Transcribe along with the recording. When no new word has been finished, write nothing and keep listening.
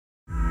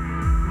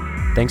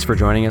Thanks for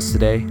joining us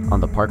today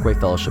on the Parkway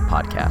Fellowship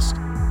Podcast.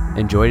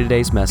 Enjoy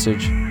today's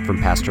message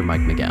from Pastor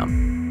Mike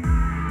McGowan.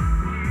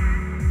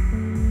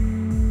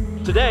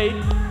 Today,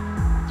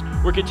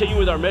 we're continuing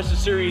with our message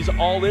series,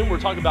 All In. We're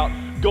talking about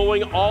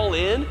going all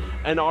in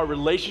and our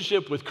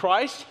relationship with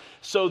Christ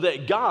so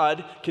that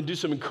God can do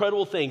some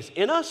incredible things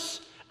in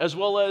us as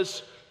well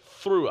as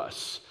through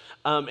us.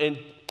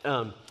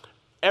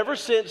 Ever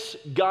since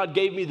God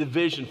gave me the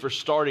vision for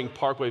starting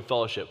Parkway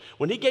Fellowship,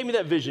 when he gave me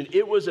that vision,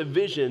 it was a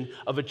vision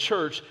of a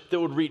church that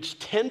would reach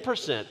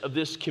 10% of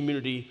this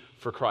community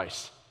for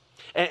Christ.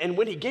 And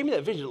when he gave me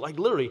that vision, like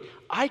literally,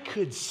 I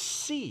could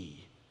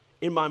see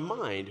in my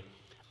mind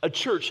a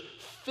church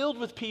filled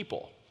with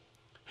people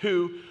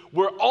who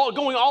were all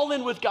going all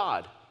in with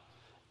God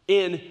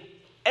in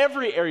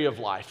every area of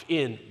life,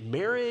 in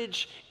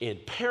marriage, in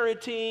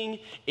parenting,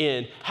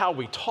 in how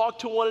we talk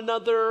to one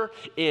another,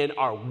 in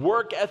our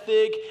work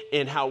ethic,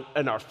 in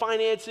our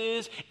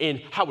finances,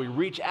 in how we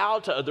reach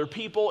out to other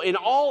people, in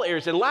all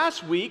areas. And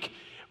last week,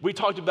 we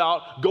talked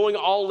about going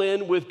all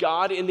in with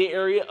God in the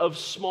area of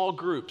small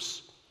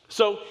groups.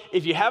 So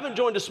if you haven't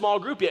joined a small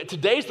group yet,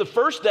 today's the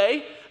first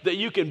day that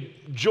you can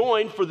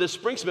join for this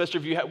spring semester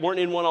if you weren't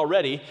in one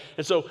already.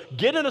 And so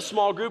get in a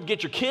small group,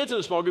 get your kids in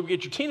a small group,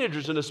 get your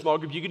teenagers in a small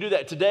group. You can do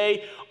that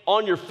today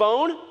on your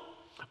phone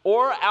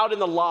or out in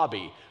the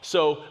lobby.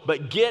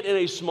 But get in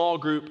a small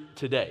group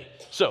today.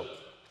 So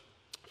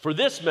for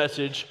this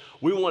message,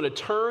 we want to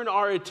turn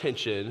our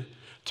attention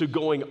to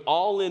going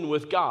all in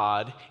with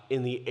God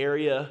in the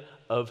area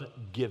of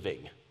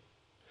giving.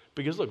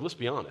 Because look, let's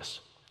be honest.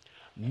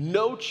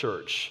 No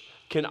church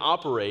can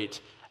operate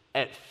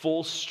at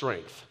full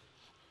strength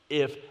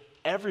if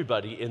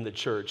everybody in the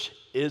church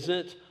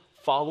isn't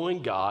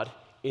following God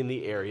in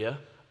the area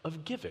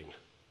of giving.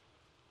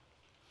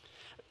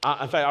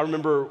 In fact, I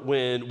remember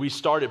when we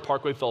started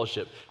Parkway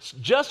Fellowship,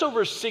 just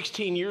over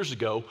 16 years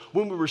ago,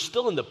 when we were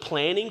still in the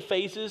planning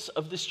phases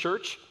of this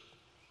church,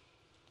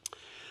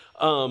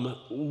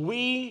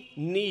 we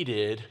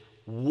needed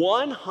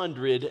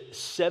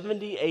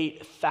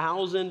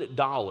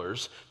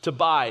 $178,000 to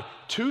buy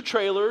 2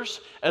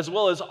 trailers, as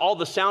well as all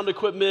the sound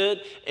equipment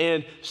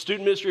and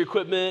student ministry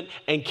equipment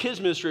and kids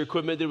ministry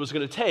equipment that it was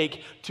going to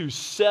take to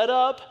set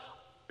up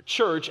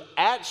church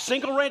at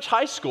Single Ranch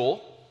High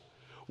School,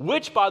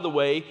 which, by the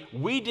way,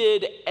 we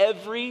did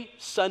every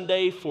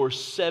Sunday for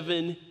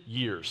 7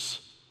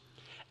 years.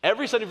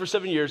 Every Sunday for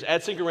 7 years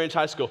at Single Ranch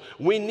High School.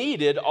 We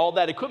needed all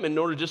that equipment in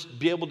order to just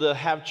be able to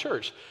have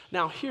church.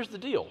 Now, here's the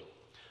deal.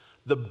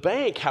 The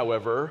bank,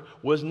 however,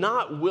 was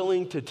not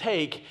willing to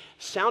take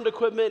sound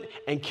equipment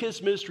and kids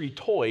ministry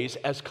toys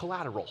as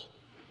collateral.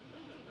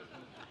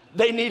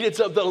 They needed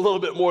something a little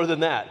bit more than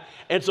that.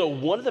 And so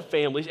one of the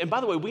families, and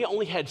by the way, we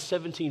only had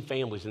 17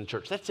 families in the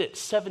church. That's it,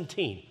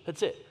 17,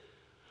 that's it.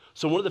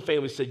 So one of the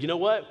families said, you know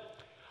what?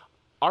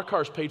 Our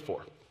car's paid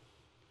for.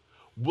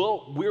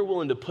 We're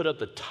willing to put up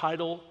the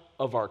title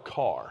of our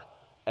car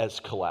as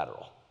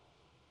collateral.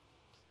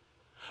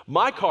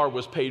 My car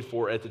was paid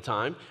for at the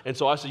time, and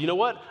so I said, you know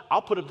what?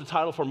 I'll put up the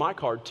title for my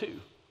car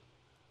too.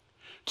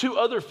 2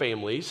 other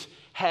families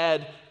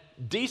had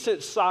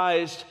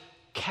decent-sized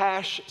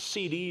cash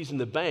CDs in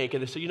the bank,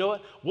 and they said, you know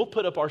what? We'll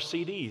put up our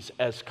CDs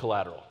as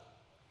collateral.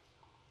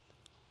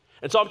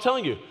 And so I'm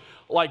telling you,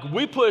 like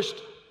we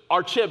pushed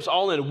our chips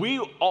all in. We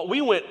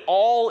went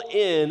all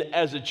in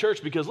as a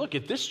church because, look,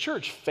 if this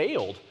church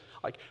failed,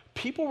 like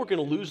people were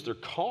going to lose their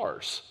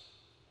cars.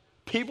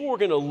 People were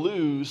going to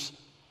lose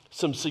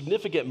some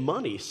significant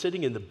money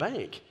sitting in the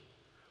bank.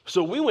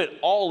 So we went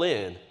all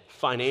in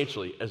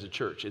financially as a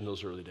church in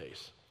those early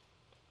days.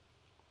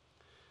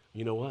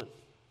 You know what?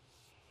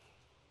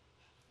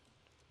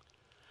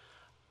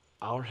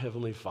 Our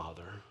Heavenly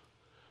Father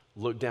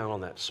looked down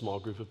on that small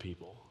group of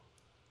people,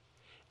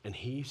 and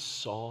he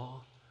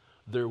saw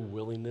their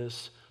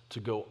willingness to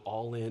go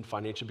all in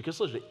financially, because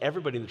literally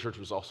everybody in the church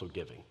was also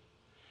giving.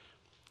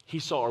 He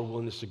saw our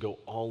willingness to go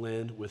all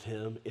in with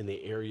him in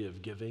the area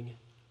of giving,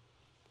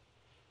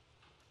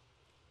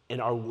 and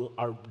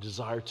our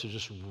desire to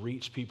just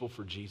reach people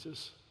for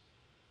Jesus.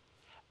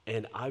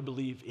 And I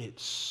believe it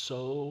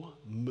so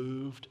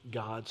moved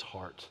God's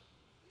heart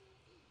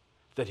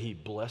that he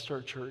blessed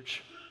our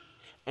church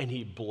and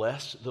he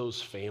blessed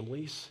those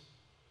families.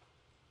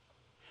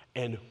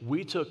 And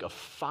we took a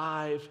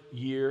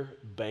 5-year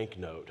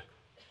banknote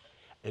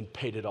and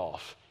paid it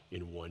off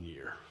in 1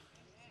 year.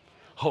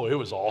 Oh, it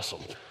was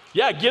awesome.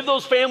 Yeah, give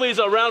those families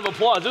a round of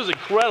applause. It was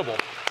incredible.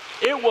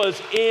 It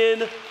was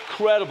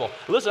incredible.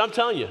 Listen, I'm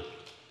telling you,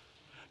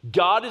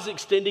 God is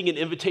extending an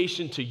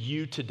invitation to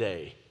you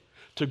today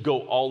to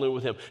go all in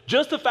with him.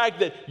 Just the fact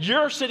that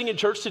you're sitting in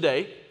church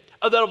today,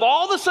 that of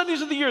all the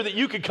Sundays of the year that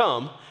you could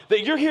come,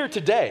 that you're here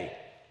today,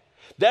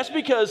 that's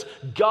because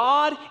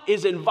God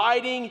is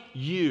inviting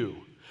you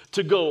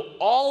to go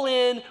all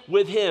in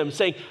with him,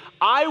 saying,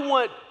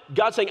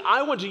 God's saying,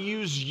 I want to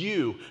use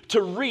you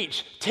to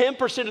reach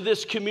 10% of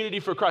this community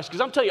for Christ. Because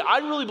I'm telling you, I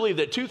really believe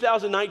that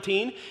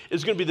 2019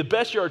 is going to be the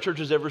best year our church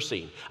has ever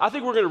seen. I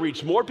think we're going to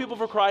reach more people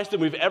for Christ than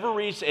we've ever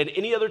reached at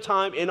any other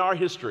time in our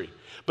history.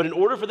 But in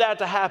order for that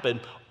to happen,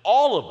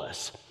 all of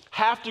us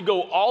have to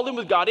go all in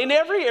with God in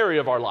every area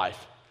of our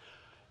life,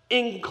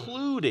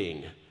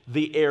 including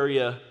the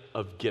area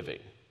of giving.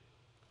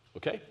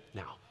 Okay?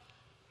 Now,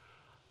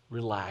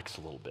 relax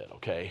a little bit,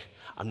 okay?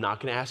 I'm not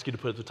going to ask you to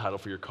put the title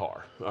for your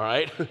car, all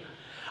right?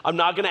 I'm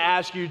not going to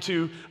ask you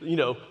to,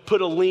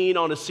 put a lien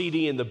on a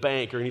CD in the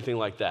bank or anything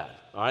like that,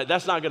 all right?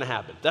 That's not going to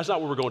happen. That's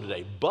not where we're going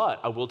today. But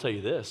I will tell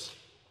you this.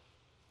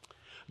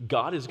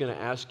 God is going to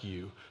ask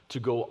you to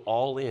go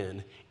all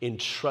in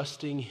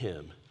trusting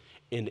him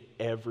in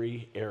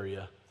every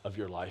area of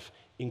your life,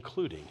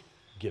 including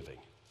giving.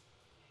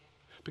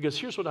 Because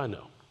here's what I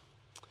know.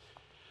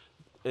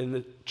 And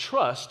the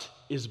trust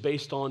is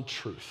based on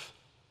truth.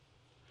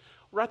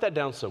 Write that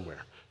down somewhere.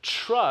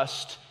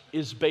 Trust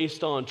is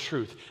based on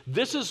truth.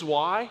 This is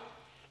why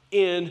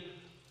in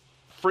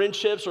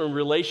friendships or in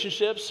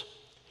relationships,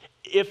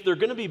 if they're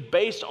going to be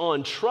based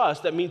on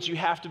trust, that means you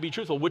have to be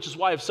truthful, which is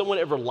why if someone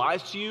ever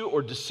lies to you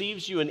or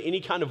deceives you in any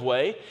kind of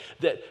way,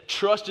 that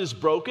trust is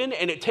broken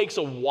and it takes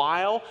a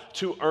while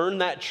to earn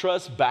that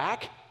trust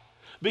back,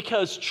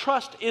 because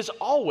trust is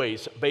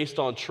always based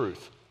on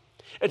truth.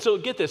 And so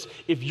get this,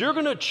 if you're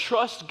going to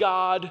trust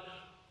God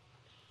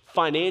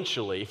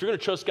financially, if you're going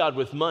to trust God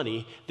with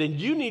money, then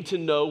you need to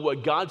know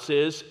what God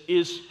says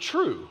is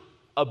true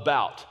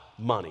about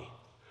money.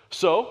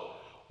 So,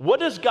 what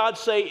does God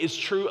say is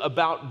true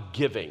about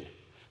giving?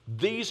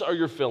 These are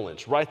your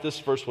fill-ins. Write this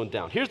first one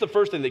down. Here's the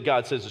first thing that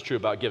God says is true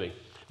about giving.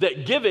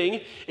 That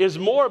giving is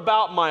more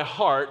about my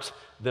heart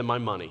than my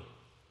money.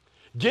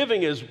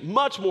 Giving is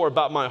much more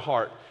about my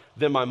heart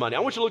than my money.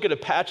 I want you to look at a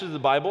passage of the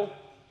Bible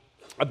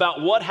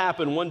about what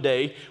happened one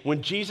day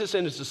when Jesus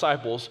and his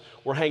disciples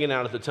were hanging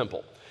out at the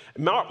temple.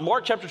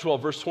 Mark chapter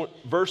 12,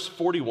 verse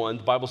 41,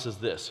 the Bible says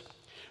this.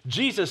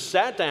 Jesus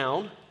sat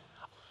down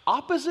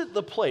opposite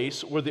the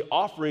place where the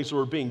offerings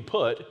were being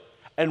put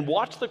and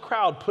watched the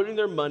crowd putting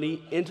their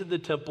money into the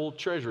temple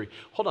treasury.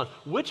 Hold on,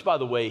 which, by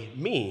the way,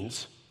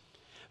 means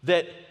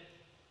that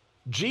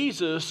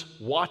Jesus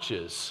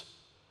watches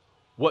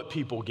what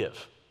people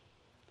give.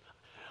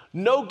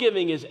 No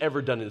giving is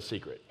ever done in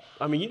secret.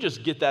 I mean, you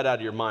just get that out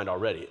of your mind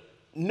already.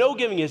 No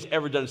giving is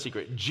ever done in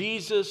secret.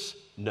 Jesus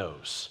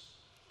knows.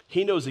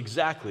 He knows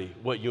exactly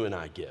what you and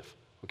I give,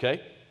 okay?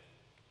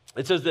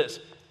 It says this,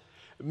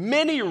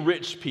 many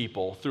rich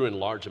people threw in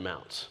large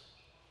amounts,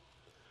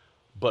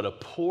 but a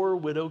poor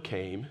widow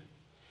came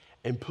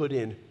and put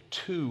in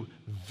 2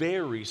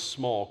 very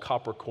small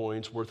copper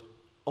coins worth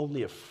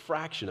only a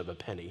fraction of a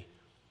penny.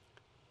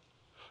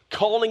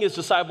 Calling his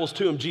disciples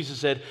to him, Jesus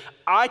said,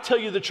 I tell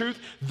you the truth,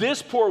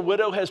 this poor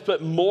widow has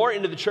put more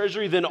into the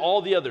treasury than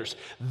all the others.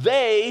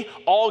 They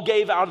all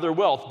gave out of their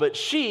wealth, but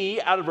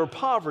she, out of her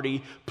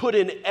poverty, put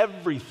in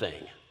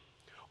everything,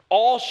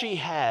 all she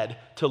had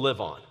to live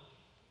on.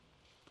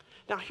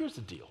 Now, here's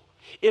the deal.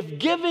 If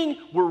giving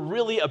were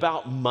really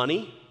about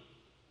money,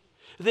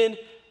 then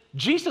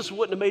Jesus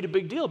wouldn't have made a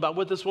big deal about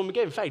what this woman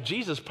gave. In fact,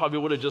 Jesus probably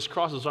would have just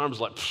crossed his arms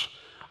like,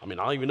 I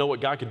don't even know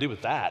what God could do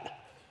with that.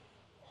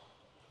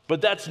 But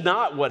that's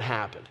not what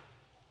happened.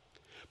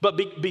 But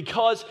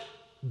because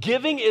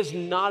giving is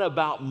not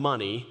about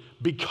money,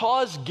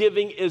 because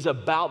giving is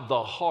about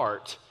the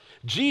heart,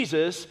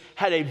 Jesus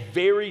had a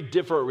very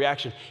different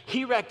reaction.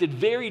 He reacted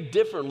very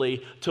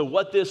differently to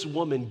what this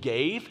woman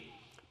gave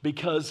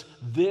because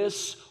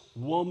this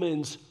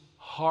woman's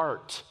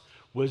heart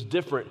was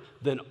different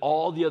than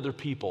all the other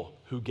people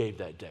who gave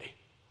that day.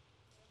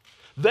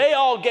 They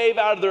all gave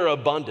out of their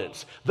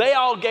abundance. They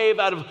all gave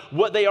out of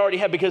what they already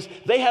had because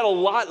they had a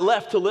lot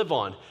left to live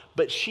on.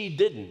 But she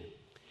didn't.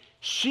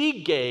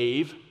 She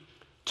gave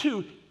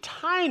 2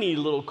 tiny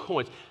little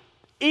coins,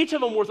 each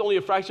of them worth only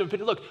a fraction of a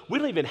penny. Look, we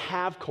don't even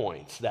have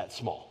coins that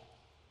small.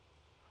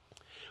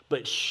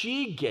 But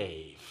she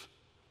gave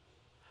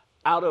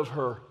out of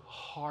her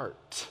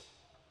heart.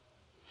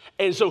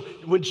 And so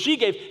when she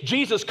gave,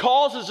 Jesus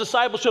calls his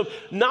disciples to him,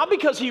 not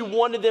because he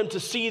wanted them to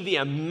see the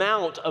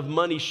amount of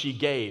money she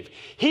gave.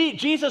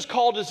 Jesus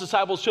called his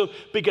disciples to him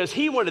because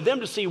he wanted them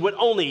to see what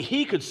only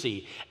he could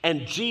see.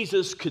 And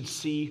Jesus could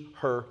see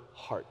her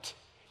heart.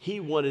 He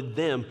wanted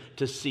them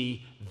to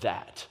see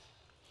that.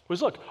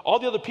 Because look, all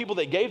the other people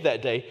that gave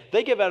that day,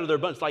 they gave out of their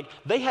abundance. Like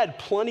they had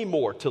plenty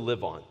more to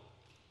live on.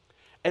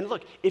 And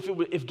look,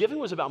 if giving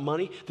was about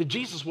money, then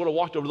Jesus would have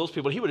walked over to those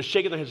people and he would have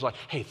shaken their hands like,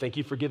 hey, thank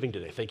you for giving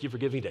today. Thank you for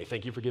giving today.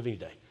 Thank you for giving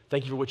today.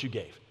 Thank you for what you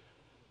gave.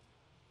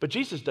 But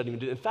Jesus doesn't even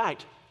do that. In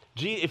fact,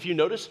 if you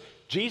notice,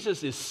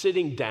 Jesus is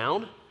sitting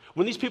down.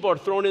 When these people are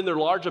throwing in their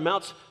large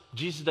amounts,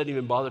 Jesus doesn't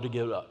even bother to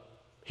get up.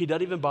 He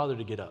doesn't even bother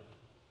to get up.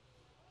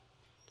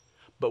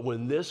 But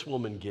when this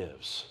woman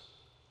gives,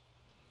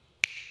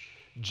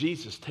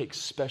 Jesus takes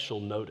special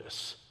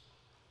notice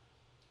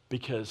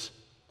because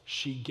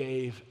she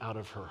gave out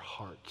of her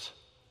heart.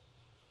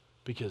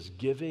 Because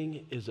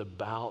giving is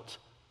about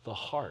the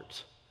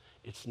heart.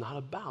 It's not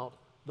about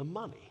the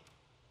money.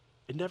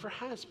 It never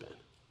has been,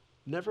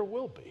 never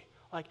will be.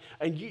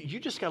 And you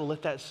just got to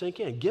let that sink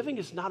in.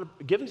 Giving's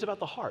about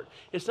the heart.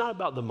 It's not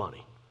about the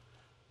money.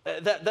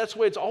 That's the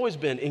way it's always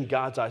been in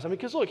God's eyes.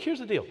 Because look, here's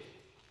the deal.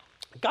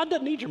 God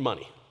doesn't need your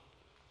money.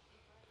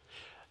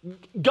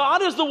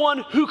 God is the one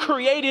who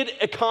created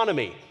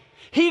economy.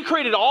 He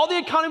created all the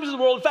economies of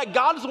the world. In fact,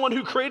 God is the one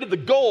who created the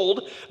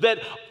gold that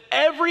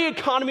every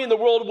economy in the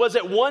world was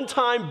at one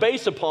time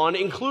based upon,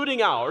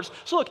 including ours.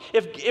 So look,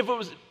 if it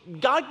was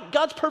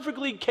God's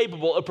perfectly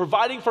capable of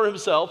providing for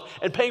himself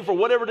and paying for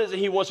whatever it is that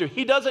he wants to.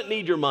 He doesn't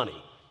need your money.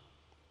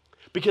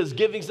 Because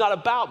giving's not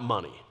about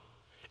money.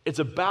 It's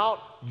about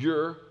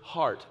your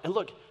heart. And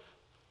look,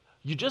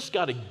 you just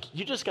got to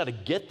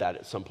get that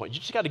at some point. You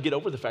just got to get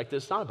over the fact that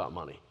it's not about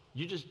money.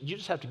 You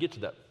just have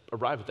to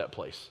arrive at that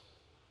place.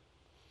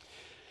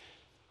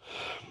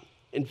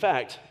 In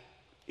fact,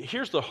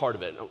 here's the heart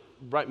of it.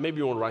 Right, maybe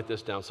you want to write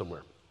this down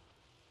somewhere.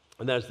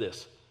 And that is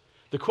this.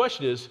 The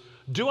question is,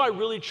 do I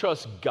really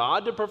trust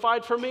God to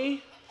provide for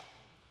me?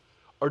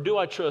 Or do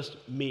I trust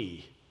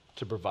me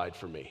to provide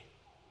for me?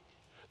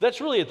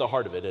 That's really at the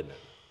heart of it, isn't it?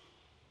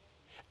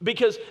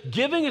 Because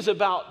giving is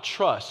about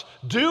trust.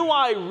 Do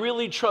I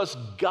really trust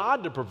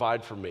God to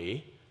provide for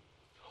me?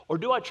 Or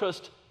do I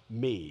trust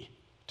me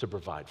to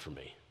provide for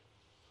me?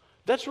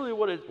 That's really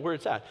where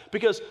it's at.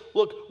 Because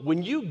look,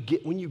 when you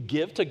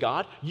give to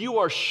God, you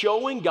are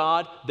showing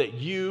God that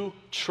you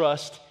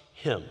trust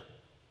him.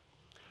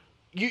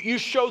 You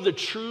show the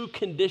true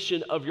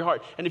condition of your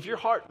heart. And if your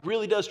heart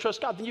really does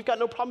trust God, then you've got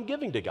no problem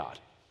giving to God.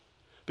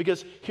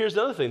 Because here's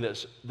another thing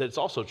that's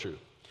also true.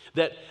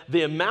 That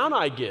the amount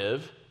I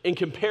give in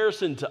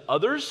comparison to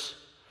others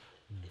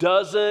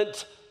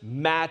doesn't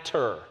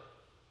matter.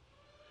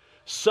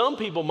 Some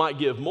people might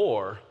give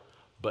more,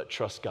 but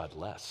trust God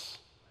less.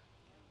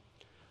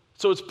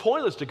 So it's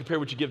pointless to compare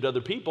what you give to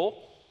other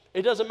people.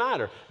 It doesn't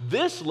matter.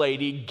 This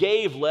lady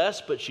gave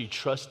less, but she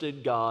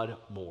trusted God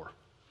more.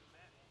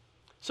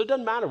 So it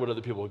doesn't matter what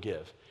other people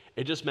give.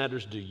 It just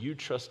matters, do you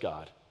trust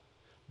God?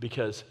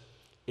 Because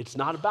it's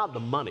not about the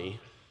money.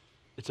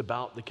 It's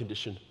about the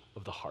condition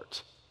of the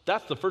heart.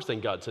 That's the first thing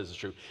God says is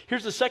true.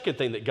 Here's the second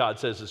thing that God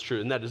says is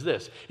true, and that is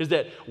this, is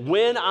that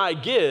when I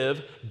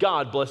give,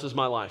 God blesses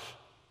my life.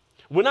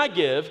 When I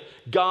give,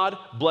 God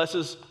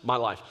blesses my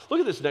life. Look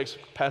at this next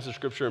passage of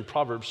scripture in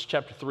Proverbs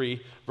chapter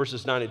 3,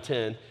 verses 9 and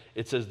 10.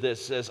 It says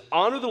this, it says,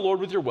 honor the Lord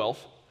with your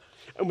wealth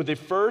and with the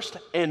first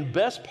and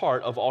best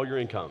part of all your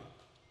income.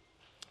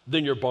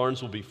 Then your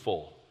barns will be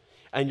full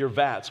and your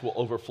vats will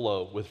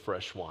overflow with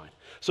fresh wine.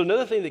 So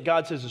another thing that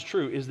God says is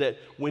true is that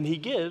when he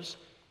gives,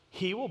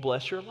 he will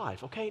bless your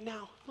life. Okay,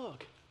 now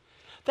look,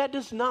 that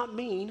does not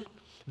mean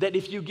that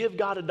if you give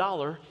God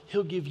 $1,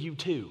 he'll give you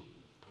 $2.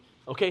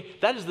 Okay,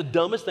 that is the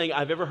dumbest thing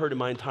I've ever heard in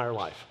my entire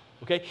life.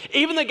 Okay,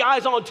 even the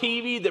guys on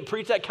TV that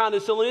preach that kind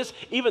of silliness,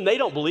 even they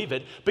don't believe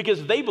it, because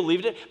if they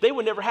believed it, they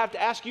would never have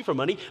to ask you for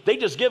money. They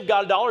just give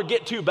God $1,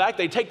 get 2 back.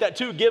 They take that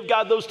 2, give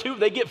God those 2,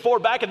 they get 4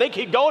 back, and they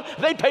keep going.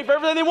 They pay for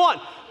everything they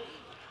want.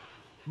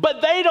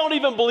 But they don't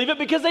even believe it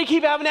because they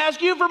keep having to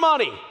ask you for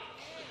money.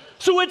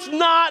 So it's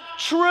not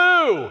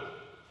true.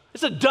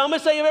 It's the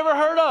dumbest thing I've ever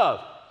heard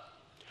of.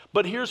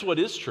 But here's what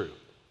is true.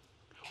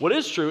 What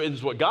is true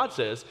is what God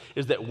says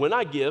is that when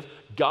I give,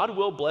 God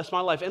will bless my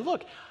life. And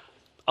look,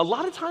 a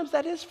lot of times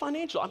that is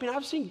financial. I mean,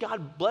 I've seen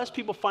God bless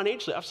people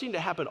financially. I've seen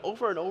it happen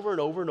over and over and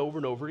over and over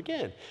and over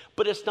again.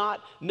 But it's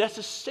not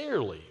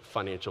necessarily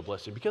financial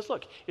blessing. Because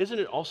look, isn't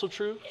it also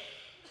true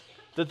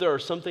that there are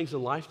some things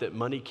in life that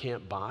money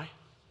can't buy?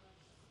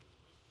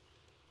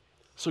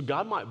 So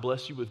God might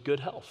bless you with good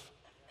health.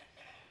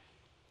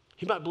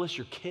 He might bless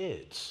your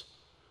kids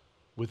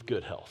with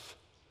good health.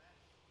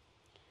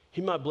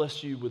 He might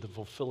bless you with a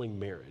fulfilling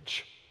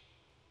marriage.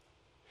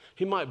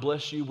 He might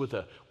bless you with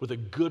a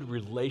good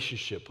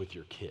relationship with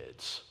your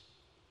kids.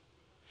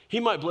 He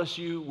might bless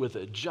you with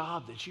a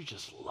job that you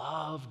just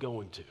love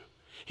going to.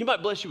 He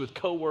might bless you with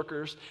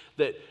coworkers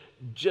that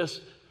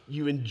just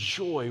you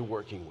enjoy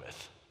working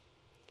with.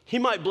 He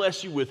might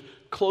bless you with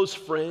close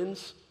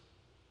friends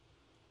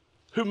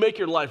who make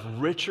your life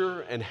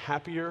richer and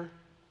happier.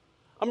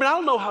 I mean, I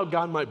don't know how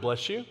God might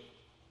bless you,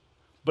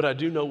 but I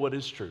do know what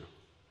is true,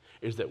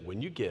 is that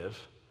when you give,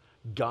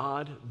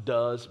 God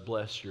does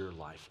bless your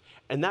life.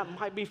 And that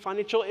might be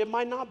financial, it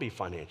might not be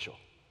financial.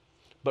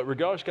 But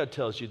regardless, God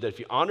tells you that if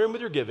you honor him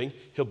with your giving,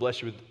 he'll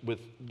bless you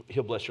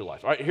he'll bless your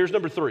life. All right, here's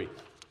number 3.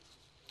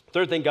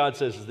 Third thing God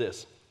says is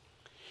this,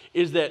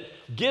 is that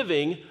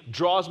giving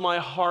draws my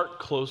heart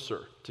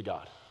closer to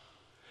God.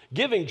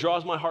 Giving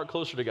draws my heart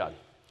closer to God.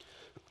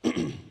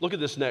 Look at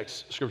this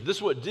next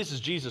scripture. This is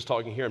Jesus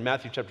talking here in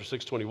Matthew chapter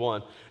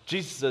 6:21.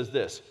 Jesus says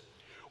this,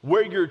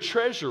 where your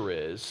treasure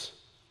is,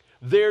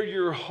 there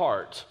your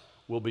heart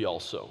will be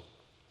also.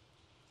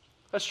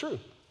 That's true.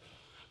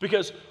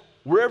 Because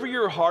wherever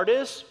your heart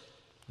is,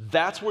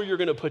 that's where you're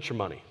going to put your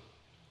money.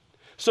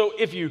 So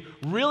if you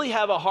really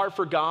have a heart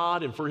for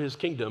God and for his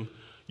kingdom,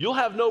 you'll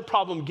have no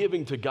problem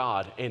giving to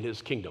God and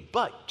his kingdom.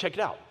 But check it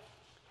out.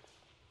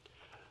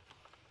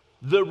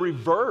 the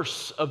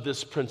reverse of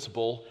this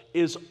principle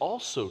is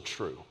also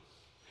true,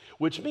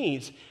 which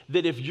means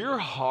that if your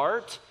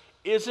heart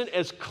isn't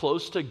as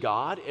close to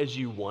God as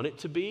you want it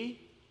to be,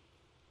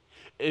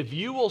 if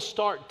you will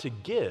start to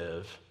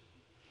give,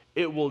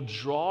 it will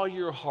draw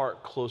your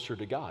heart closer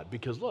to God.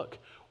 Because look,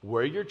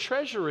 where your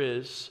treasure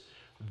is,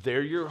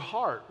 there your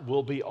heart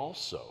will be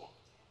also.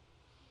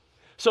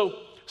 So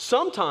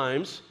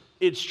sometimes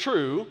it's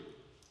true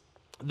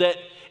that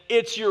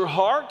it's your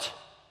heart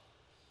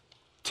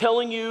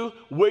telling you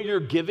where your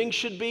giving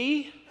should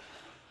be,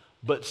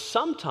 but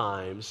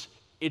sometimes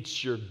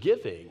it's your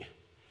giving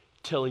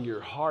telling your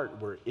heart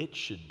where it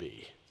should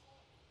be,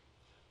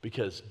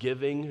 because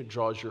giving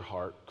draws your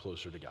heart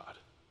closer to God.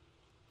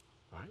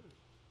 All right?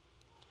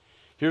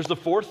 Here's the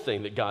fourth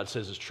thing that God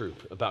says is true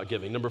about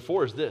giving. Number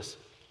 4 is this,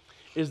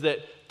 is that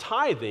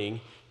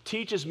tithing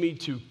teaches me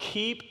to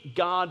keep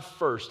God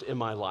first in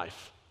my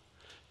life.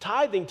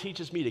 Tithing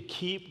teaches me to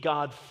keep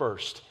God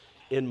first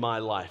in my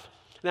life.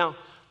 Now,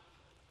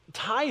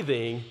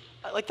 tithing,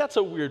 like that's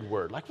a weird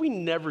word. Like we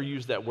never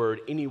use that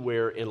word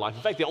anywhere in life.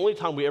 In fact, the only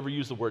time we ever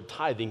use the word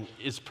tithing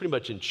is pretty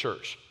much in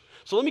church.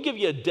 So let me give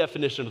you a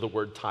definition of the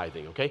word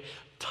tithing, okay?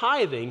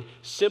 Tithing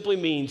simply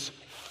means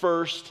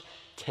first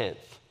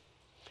tenth.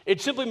 It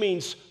simply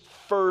means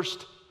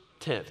first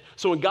tenth.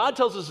 So when God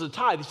tells us to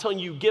tithe, he's telling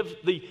you give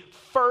the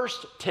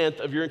first tenth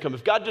of your income.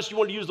 If God just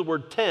wanted to use the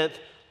word tenth,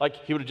 like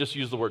he would have just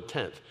used the word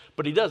tenth.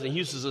 But he doesn't. He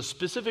uses a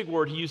specific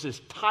word. He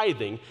uses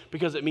tithing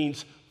because it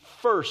means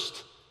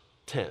first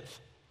tenth.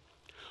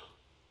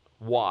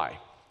 Why?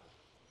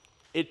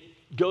 It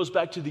goes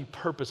back to the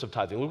purpose of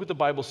tithing. Look what the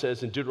Bible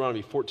says in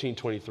Deuteronomy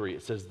 14:23.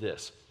 It says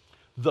this: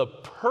 the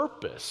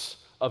purpose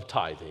of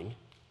tithing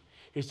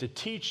is to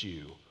teach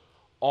you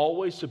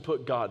always to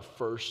put God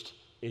first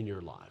in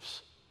your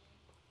lives.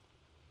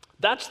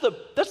 That's the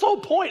whole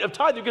point of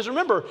tithing, because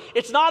remember,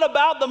 it's not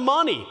about the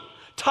money.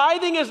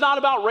 Tithing is not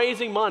about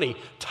raising money.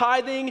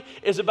 Tithing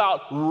is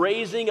about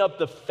raising up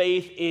the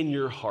faith in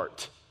your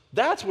heart.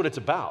 That's what it's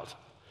about.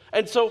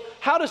 And so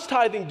how does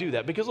tithing do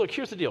that? Because look,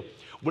 here's the deal.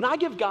 When I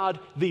give God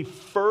the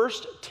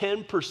first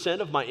 10%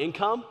 of my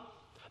income,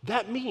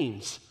 that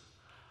means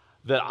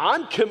that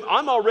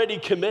I'm already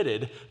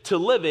committed to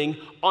living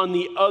on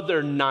the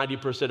other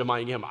 90% of my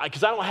income,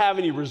 because I don't have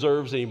any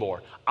reserves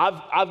anymore.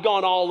 I've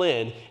gone all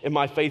in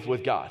my faith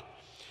with God.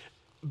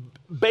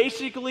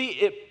 Basically,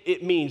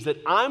 it means that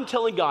I'm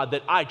telling God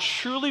that I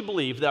truly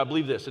believe, that I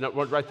believe this, and I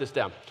want to write this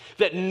down,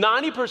 that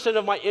 90%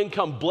 of my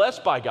income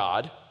blessed by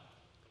God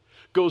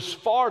goes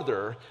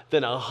farther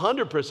than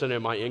 100%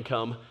 of my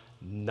income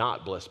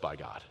not blessed by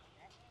God.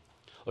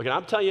 Look, and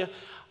I'm telling you,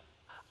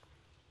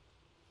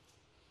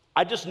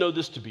 I just know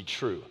this to be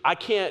true. I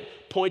can't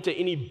point to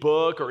any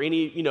book or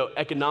any,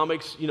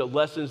 economics,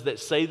 lessons that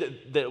say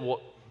that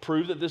will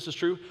prove that this is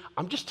true.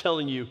 I'm just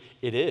telling you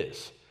it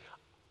is.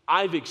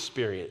 I've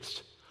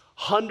experienced,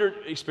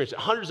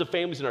 hundreds of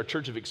families in our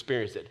church have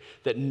experienced it,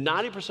 that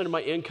 90% of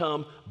my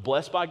income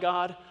blessed by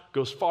God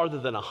goes farther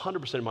than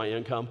 100% of my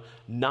income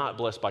not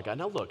blessed by God.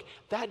 Now look,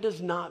 that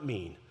does not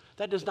mean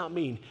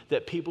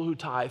that people who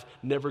tithe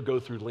never go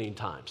through lean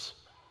times.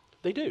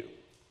 They do.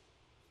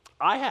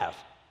 I have.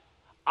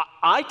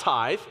 I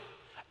tithe,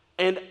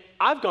 and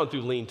I've gone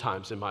through lean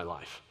times in my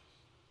life.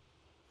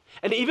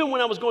 And even when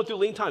I was going through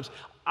lean times,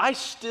 I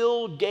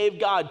still gave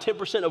God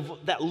 10%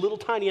 of that little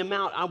tiny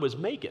amount I was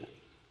making.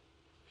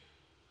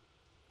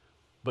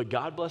 But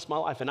God blessed my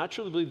life, and I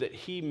truly believe that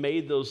he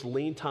made those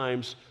lean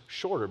times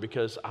shorter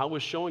because I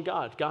was showing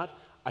God,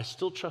 I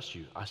still trust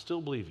you. I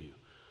still believe you.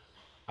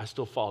 I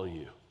still follow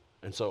you.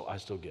 And so I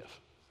still give.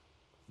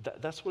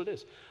 That's what it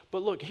is.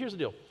 But look, here's the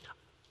deal.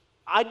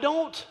 I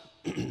don't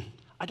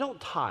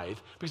tithe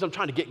because I'm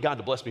trying to get God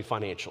to bless me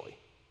financially.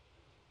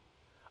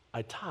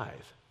 I tithe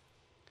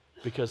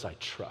because I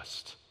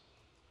trust.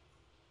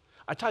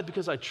 I tithe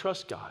because I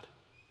trust God.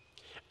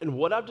 And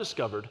what I've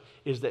discovered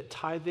is that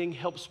tithing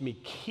helps me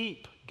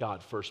keep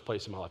God first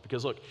place in my life.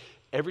 Because look,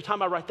 every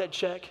time I write that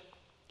check,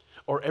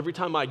 or every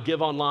time I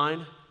give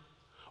online,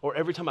 or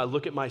every time I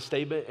look at my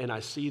statement and I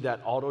see that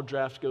auto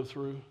draft go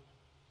through,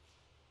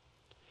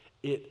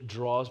 it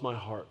draws my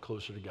heart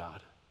closer to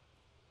God.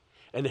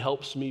 And it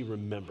helps me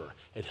remember.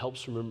 It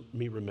helps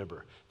me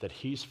remember that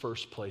he's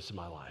first place in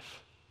my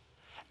life.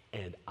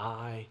 And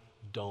I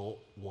don't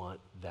want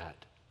that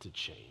to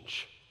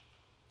change.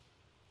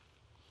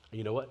 And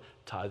you know what?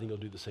 Tithing will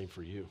do the same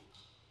for you.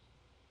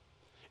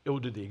 It will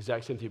do the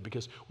exact same thing,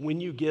 because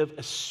when you give,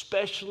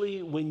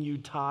 especially when you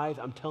tithe,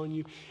 I'm telling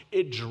you,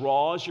 it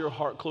draws your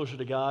heart closer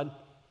to God,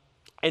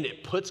 and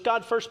it puts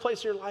God first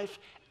place in your life,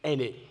 and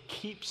it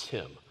keeps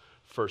him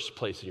first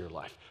place in your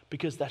life,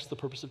 because that's the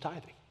purpose of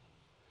tithing.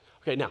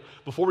 Okay, now,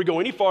 before we go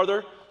any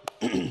farther,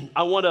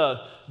 I want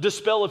to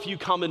dispel a few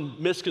common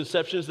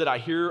misconceptions that I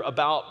hear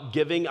about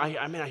giving.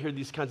 I hear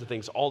these kinds of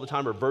things all the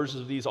time, or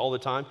versions of these all the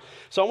time.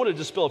 So I want to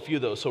dispel a few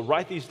of those. So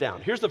write these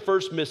down. Here's the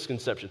first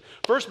misconception.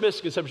 First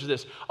misconception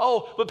is this: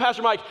 oh, but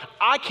Pastor Mike,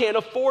 I can't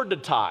afford to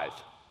tithe.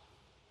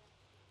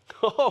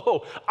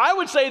 Oh, I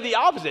would say the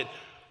opposite.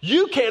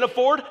 You can't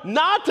afford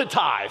not to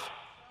tithe.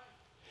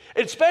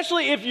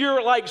 Especially if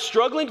you're like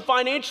struggling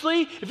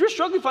financially. If you're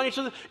struggling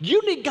financially,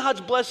 you need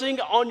God's blessing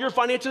on your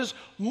finances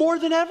more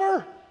than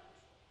ever.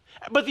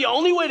 But the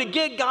only way to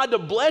get God to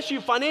bless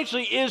you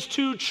financially is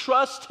to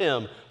trust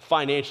him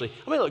financially.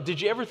 I mean, look,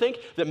 did you ever think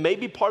that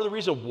maybe part of the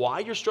reason why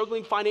you're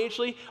struggling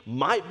financially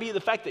might be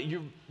the fact that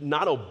you're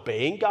not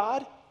obeying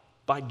God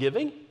by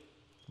giving,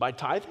 by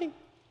tithing?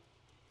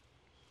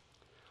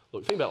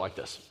 Look, think about it like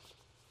this.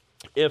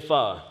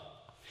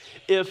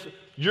 If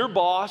your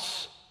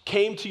boss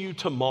came to you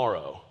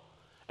tomorrow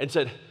and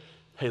said,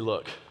 hey,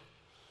 look,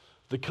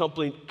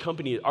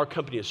 our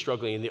company is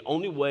struggling, and the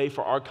only way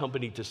for our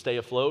company to stay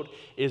afloat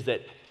is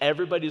that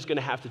everybody's going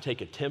to have to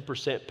take a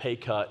 10% pay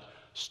cut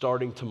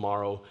starting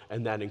tomorrow,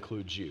 and that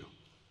includes you.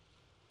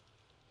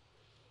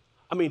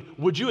 I mean,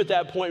 would you at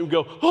that point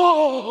go,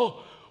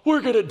 oh,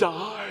 we're going to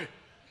die?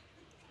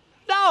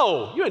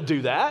 No, you wouldn't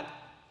do that.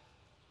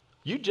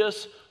 You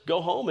just go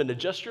home and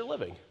adjust your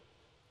living,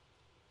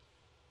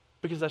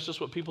 because that's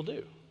just what people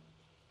do.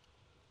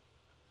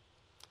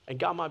 And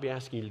God might be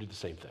asking you to do the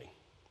same thing.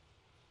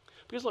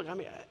 Because look, I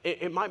mean,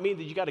 it might mean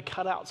that you got to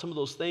cut out some of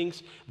those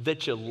things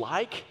that you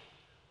like,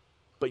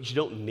 but you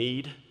don't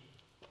need.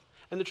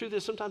 And the truth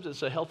is, sometimes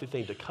it's a healthy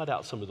thing to cut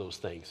out some of those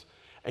things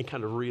and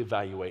kind of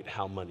reevaluate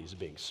how money's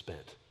being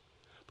spent.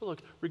 But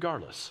look,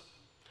 regardless,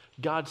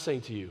 God's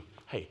saying to you,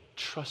 hey,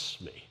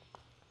 trust me.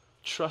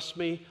 Trust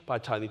me by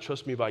tithing,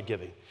 trust me by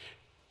giving.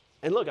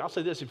 And look, I'll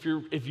say this,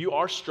 if you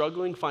are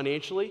struggling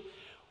financially,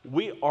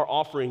 we are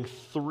offering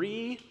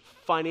 3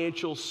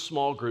 financial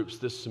small groups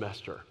this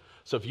semester.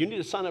 So if you need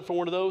to sign up for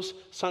one of those,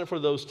 sign up for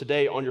those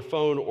today on your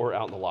phone or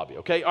out in the lobby,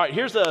 okay? All right,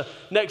 here's the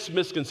next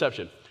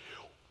misconception.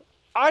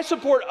 I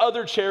support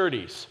other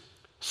charities,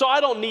 so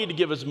I don't need to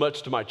give as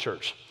much to my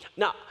church.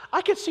 Now,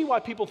 I can see why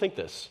people think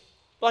this.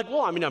 Like,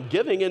 well, I mean, I'm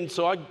giving, and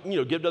so I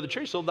give to other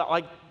charities, so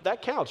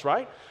that counts,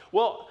 right?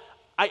 Well,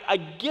 I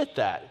get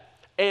that.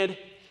 And,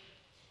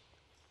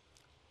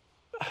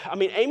 I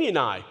mean, Amy and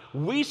I,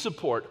 we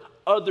support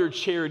other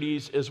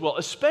charities as well,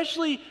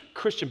 especially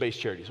Christian-based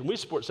charities, and we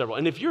support several.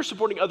 And if you're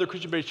supporting other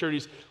Christian-based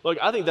charities, look,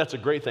 I think that's a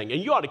great thing,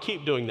 and you ought to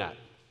keep doing that.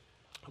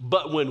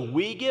 But when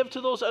we give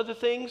to those other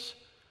things,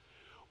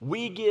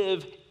 we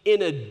give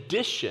in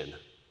addition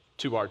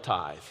to our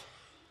tithe,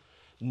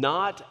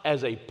 not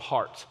as a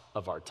part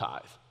of our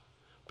tithe,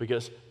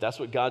 because that's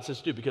what God says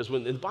to do. Because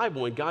in the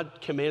Bible, when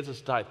God commands us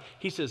to tithe,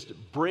 he says to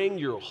bring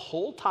your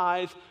whole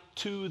tithe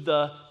to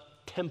the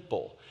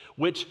temple,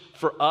 which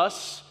for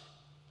us,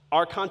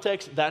 our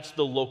context, that's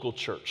the local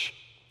church.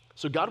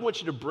 So God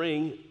wants you to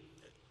bring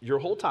your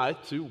whole tithe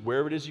to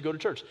wherever it is you go to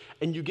church,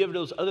 and you give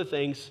those other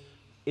things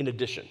in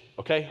addition,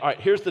 okay? All right,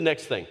 here's the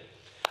next thing.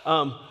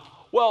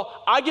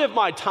 Well, I give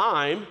my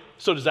time,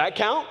 so does that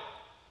count?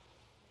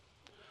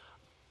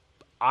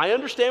 I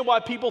understand why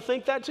people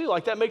think that too.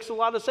 Like, that makes a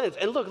lot of sense.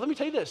 And look, let me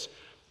tell you this.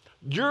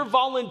 Your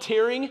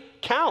volunteering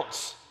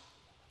counts,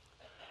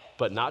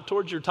 but not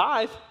towards your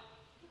tithe.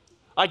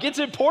 Like, it's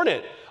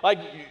important. Like,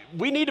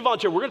 we need to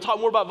volunteer. We're going to talk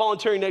more about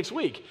volunteering next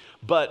week.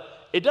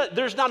 But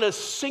there's not a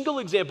single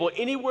example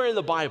anywhere in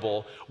the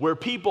Bible where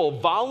people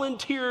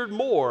volunteered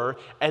more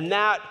and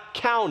that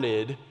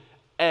counted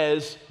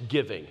as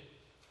giving.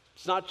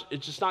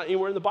 It's just not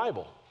anywhere in the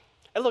Bible.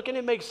 And look, and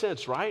it makes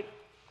sense, right?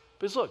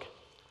 Because look,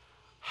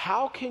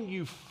 how can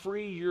you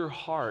free your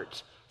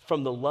heart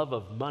from the love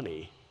of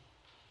money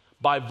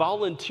by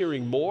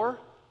volunteering more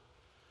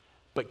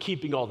but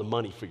keeping all the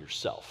money for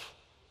yourself?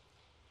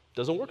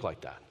 Doesn't work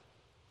like that.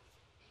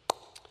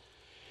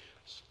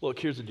 Look,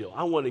 here's the deal.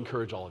 I want to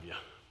encourage all of you.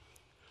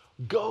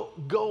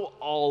 Go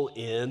all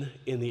in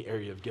the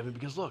area of giving,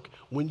 because look,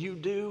 when you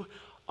do,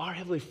 our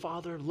Heavenly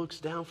Father looks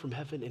down from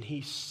heaven and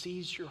he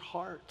sees your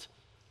heart.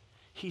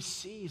 He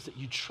sees that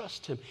you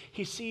trust him.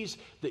 He sees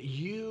that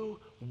you're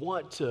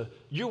willing to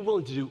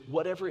do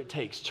whatever it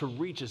takes to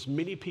reach as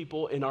many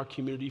people in our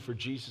community for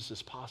Jesus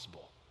as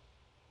possible.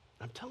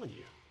 I'm telling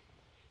you,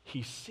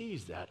 he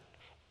sees that,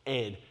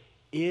 and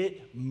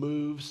it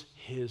moves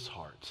his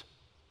heart,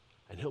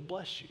 and he'll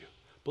bless you.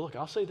 But look,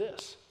 I'll say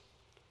this.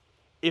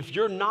 If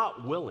you're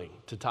not willing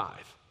to tithe,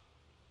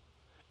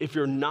 if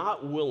you're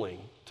not willing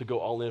to go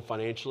all in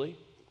financially,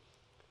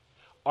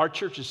 our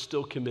church is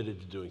still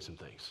committed to doing some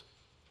things.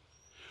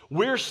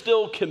 We're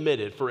still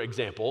committed, for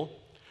example,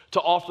 to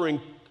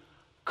offering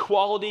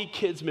quality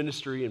kids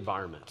ministry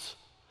environments.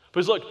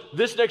 Because look,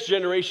 this next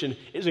generation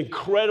is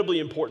incredibly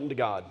important to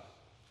God.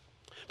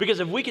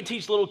 Because if we can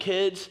teach little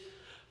kids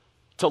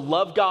to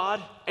love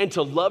God and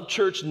to love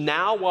church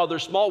now while they're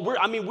small,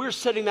 we're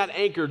setting that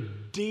anchor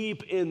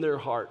deep in their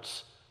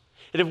hearts.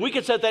 And if we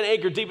can set that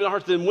anchor deep in their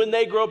hearts, then when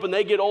they grow up and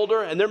they get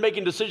older and they're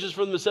making decisions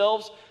for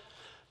themselves,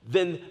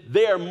 then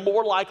they are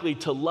more likely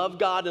to love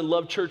God and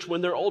love church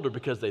when they're older,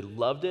 because they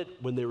loved it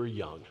when they were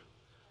young.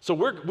 So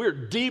we're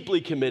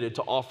deeply committed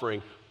to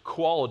offering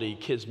quality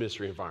kids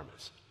ministry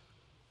environments.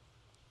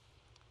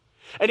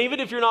 And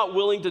even if you're not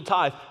willing to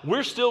tithe,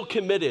 we're still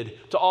committed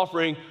to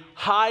offering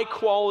high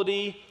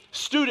quality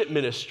student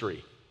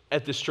ministry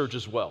at this church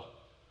as well.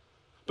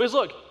 Because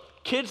look,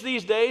 kids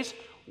these days,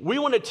 We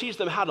want to teach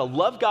them how to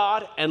love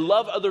God and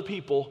love other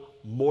people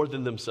more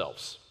than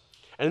themselves.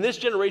 And in this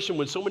generation,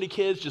 when so many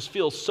kids just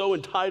feel so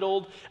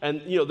entitled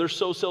and they're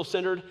so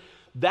self-centered,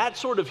 that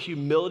sort of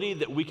humility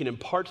that we can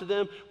impart to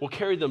them will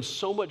carry them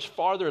so much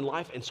farther in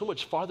life and so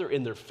much farther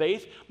in their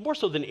faith, more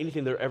so than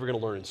anything they're ever going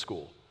to learn in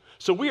school.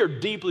 So we are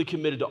deeply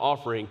committed to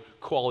offering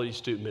quality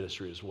student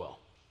ministry as well.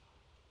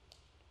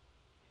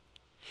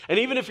 And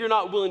even if you're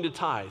not willing to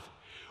tithe,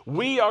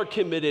 we are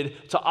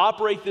committed to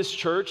operate this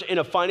church in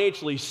a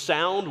financially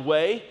sound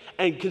way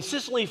and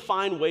consistently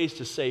find ways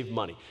to save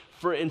money.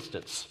 For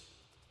instance,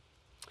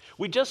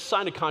 we just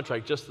signed a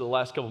contract just in the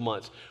last couple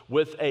months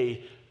with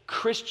a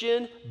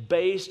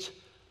Christian-based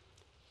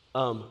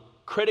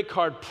credit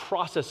card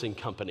processing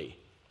company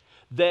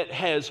that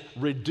has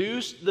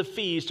reduced the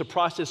fees to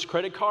process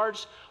credit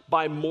cards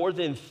by more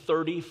than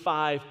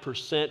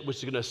 35%, which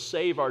is going to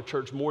save our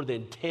church more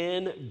than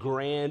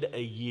 $10,000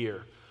 a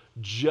year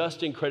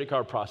just in credit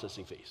card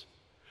processing fees.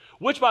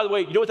 Which, by the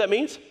way, you know what that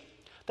means?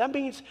 That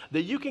means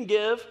that you can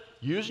give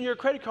using your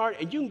credit card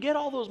and you can get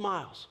all those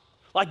miles.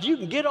 Like you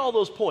can get all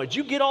those points.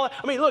 You get all,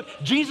 look,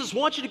 Jesus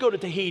wants you to go to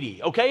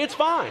Tahiti, okay? It's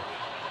fine.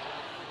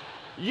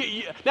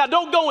 Now,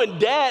 don't go in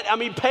debt.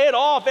 Pay it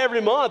off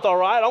every month, all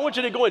right? I don't want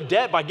you to go in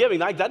debt by giving.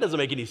 That doesn't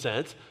make any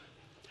sense.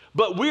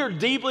 But we're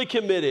deeply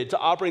committed to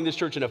operating this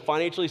church in a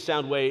financially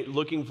sound way,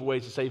 looking for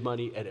ways to save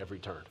money at every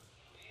turn.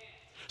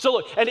 So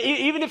look, and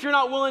even if you're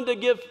not willing to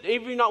give,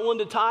 even if you're not willing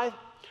to tithe,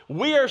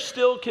 we are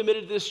still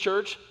committed to this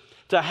church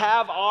to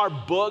have our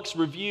books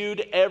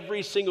reviewed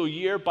every single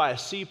year by a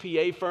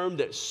CPA firm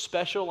that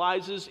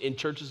specializes in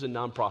churches and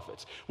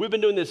nonprofits. We've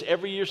been doing this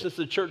every year since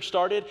the church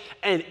started,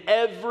 and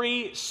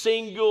every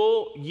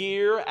single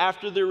year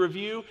after the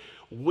review,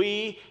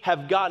 we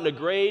have gotten a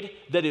grade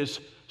that is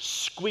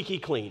squeaky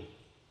clean.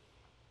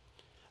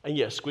 And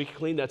yes, squeaky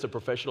clean, that's a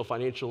professional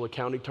financial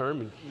accounting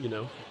term,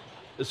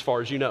 as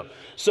far as you know.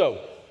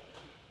 So,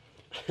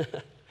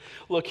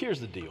 look, here's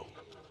the deal.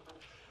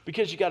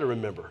 Because you got to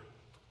remember,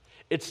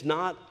 it's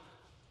not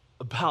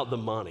about the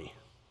money.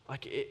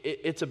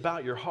 It's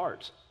about your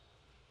heart.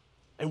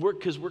 And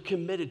because we're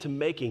committed to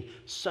making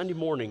Sunday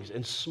mornings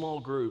and small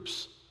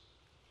groups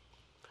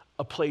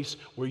a place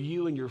where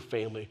you and your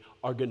family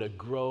are going to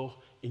grow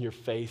in your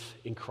faith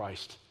in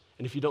Christ.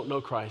 And if you don't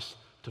know Christ,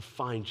 to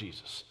find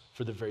Jesus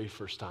for the very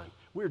first time.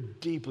 We're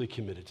deeply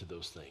committed to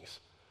those things.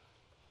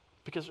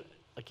 Because,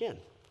 again,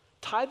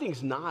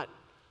 tithing's not,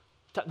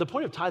 the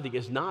point of tithing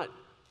is not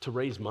to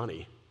raise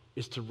money,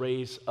 is to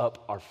raise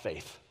up our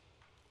faith,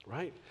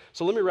 right?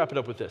 So let me wrap it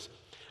up with this.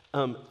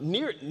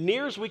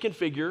 Near as we can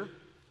figure,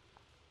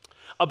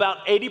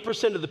 about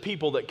 80% of the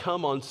people that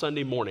come on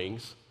Sunday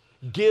mornings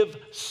give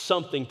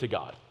something to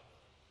God.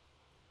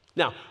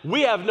 Now,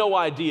 we have no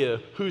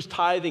idea who's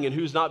tithing and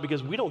who's not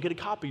because we don't get a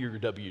copy of your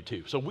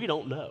W-2, so we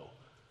don't know.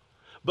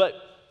 But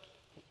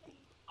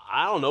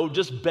I don't know,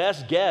 just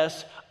best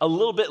guess, a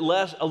little bit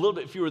less, a little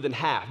bit fewer than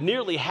half.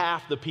 Nearly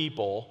half the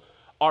people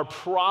are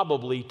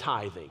probably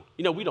tithing.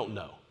 We don't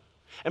know.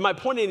 And my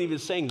point in even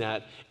saying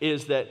that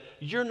is that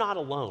you're not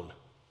alone.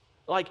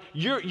 Like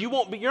you're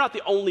not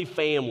the only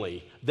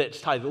family that's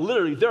tithing.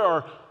 Literally, there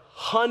are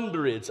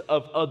hundreds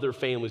of other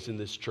families in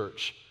this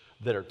church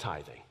that are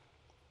tithing.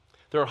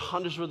 There are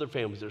hundreds of other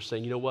families that are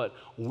saying, you know what,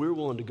 we're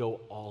willing to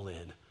go all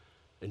in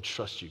and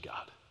trust you,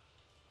 God.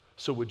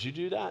 So would you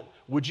do that?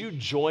 Would you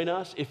join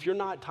us? If you're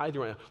not tithing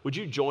right now, would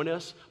you join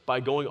us by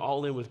going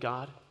all in with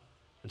God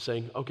and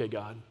saying, okay,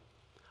 God,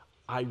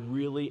 I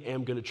really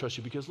am going to trust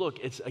you? Because look,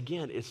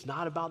 it's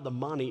not about the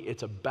money,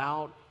 it's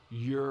about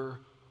your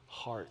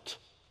heart.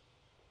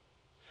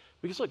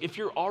 Because look, if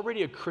you're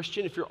already a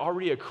Christian, if you're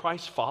already a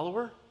Christ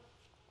follower,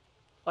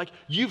 like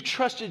you've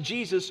trusted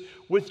Jesus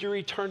with your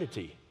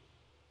eternity.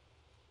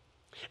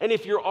 And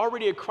if you're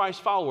already a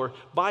Christ follower,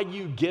 by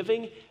you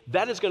giving,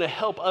 that is going to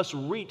help us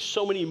reach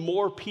so many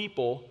more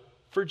people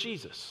for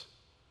Jesus.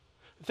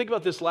 Think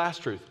about this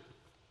last truth.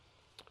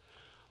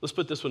 Let's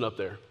put this one up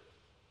there.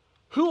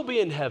 Who will be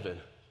in heaven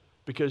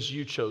because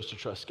you chose to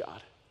trust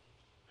God?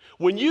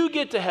 When you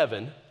get to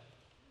heaven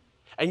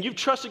and you've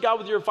trusted God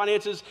with your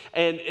finances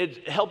and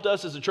it helped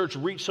us as a church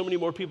reach so many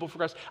more people for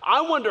Christ,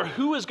 I wonder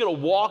who is going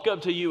to walk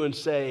up to you and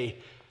say,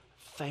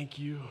 thank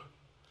you.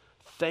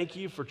 Thank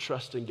you for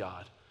trusting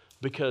God.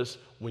 Because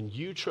when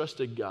you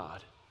trusted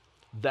God,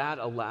 that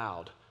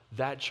allowed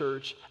that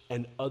church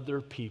and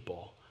other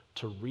people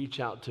to reach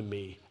out to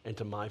me and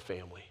to my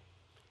family.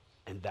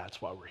 And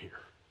that's why we're here.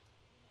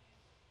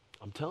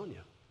 I'm telling you,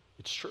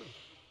 it's true.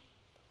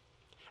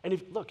 And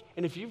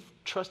if you've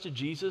trusted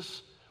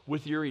Jesus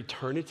with your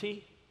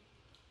eternity,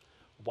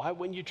 why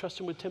wouldn't you trust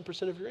him with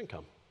 10% of your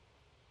income?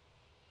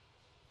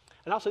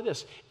 And I'll say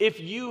this, if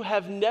you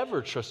have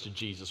never trusted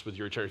Jesus with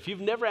your eternity, if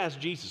you've never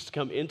asked Jesus to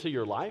come into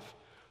your life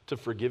to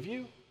forgive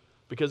you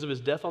because of his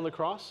death on the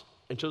cross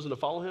and chosen to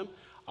follow him,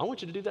 I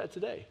want you to do that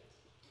today.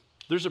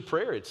 There's a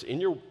prayer. It's in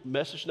your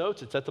message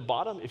notes. It's at the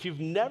bottom. If you've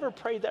never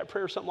prayed that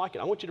prayer or something like it,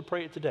 I want you to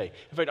pray it today.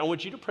 In fact, I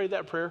want you to pray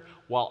that prayer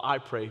while I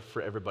pray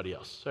for everybody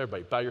else. So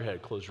everybody, bow your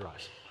head, close your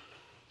eyes.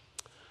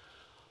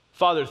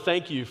 Father,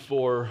 thank you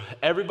for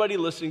everybody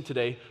listening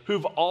today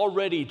who've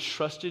already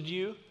trusted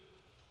you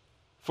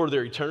for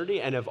their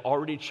eternity and have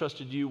already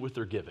trusted you with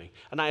their giving.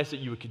 And I ask that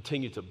you would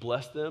continue to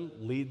bless them,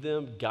 lead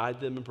them, guide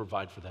them, and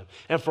provide for them.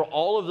 And for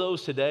all of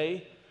those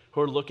today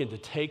who are looking to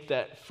take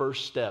that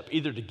first step,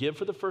 either to give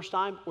for the first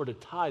time or to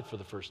tithe for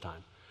the first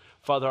time,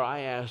 Father, I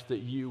ask that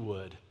you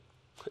would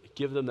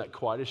give them that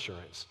quiet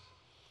assurance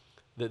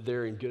that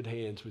they're in good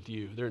hands with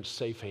you, they're in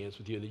safe hands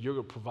with you, and that you're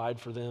going to provide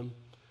for them,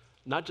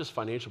 not just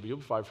financial, but you'll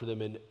provide for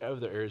them in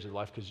other areas of their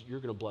life because you're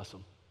going to bless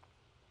them.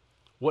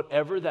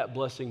 Whatever that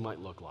blessing might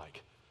look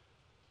like,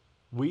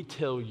 we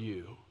tell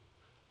you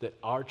that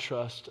our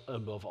trust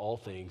above all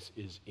things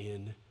is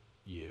in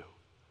you.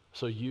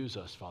 So use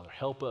us, Father.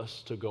 Help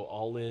us to go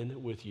all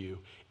in with you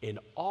in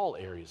all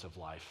areas of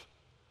life,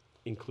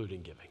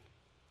 including giving.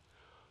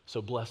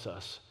 So bless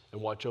us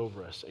and watch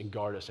over us and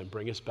guard us and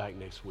bring us back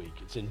next week.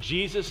 It's in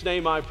Jesus'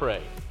 name I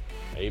pray.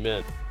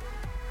 Amen.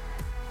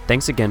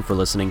 Thanks again for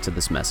listening to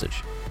this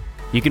message.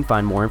 You can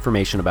find more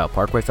information about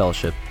Parkway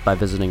Fellowship by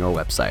visiting our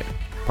website,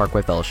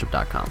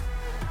 parkwayfellowship.com.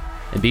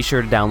 And be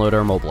sure to download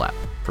our mobile app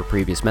for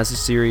previous message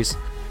series,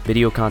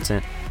 video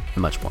content,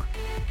 and much more.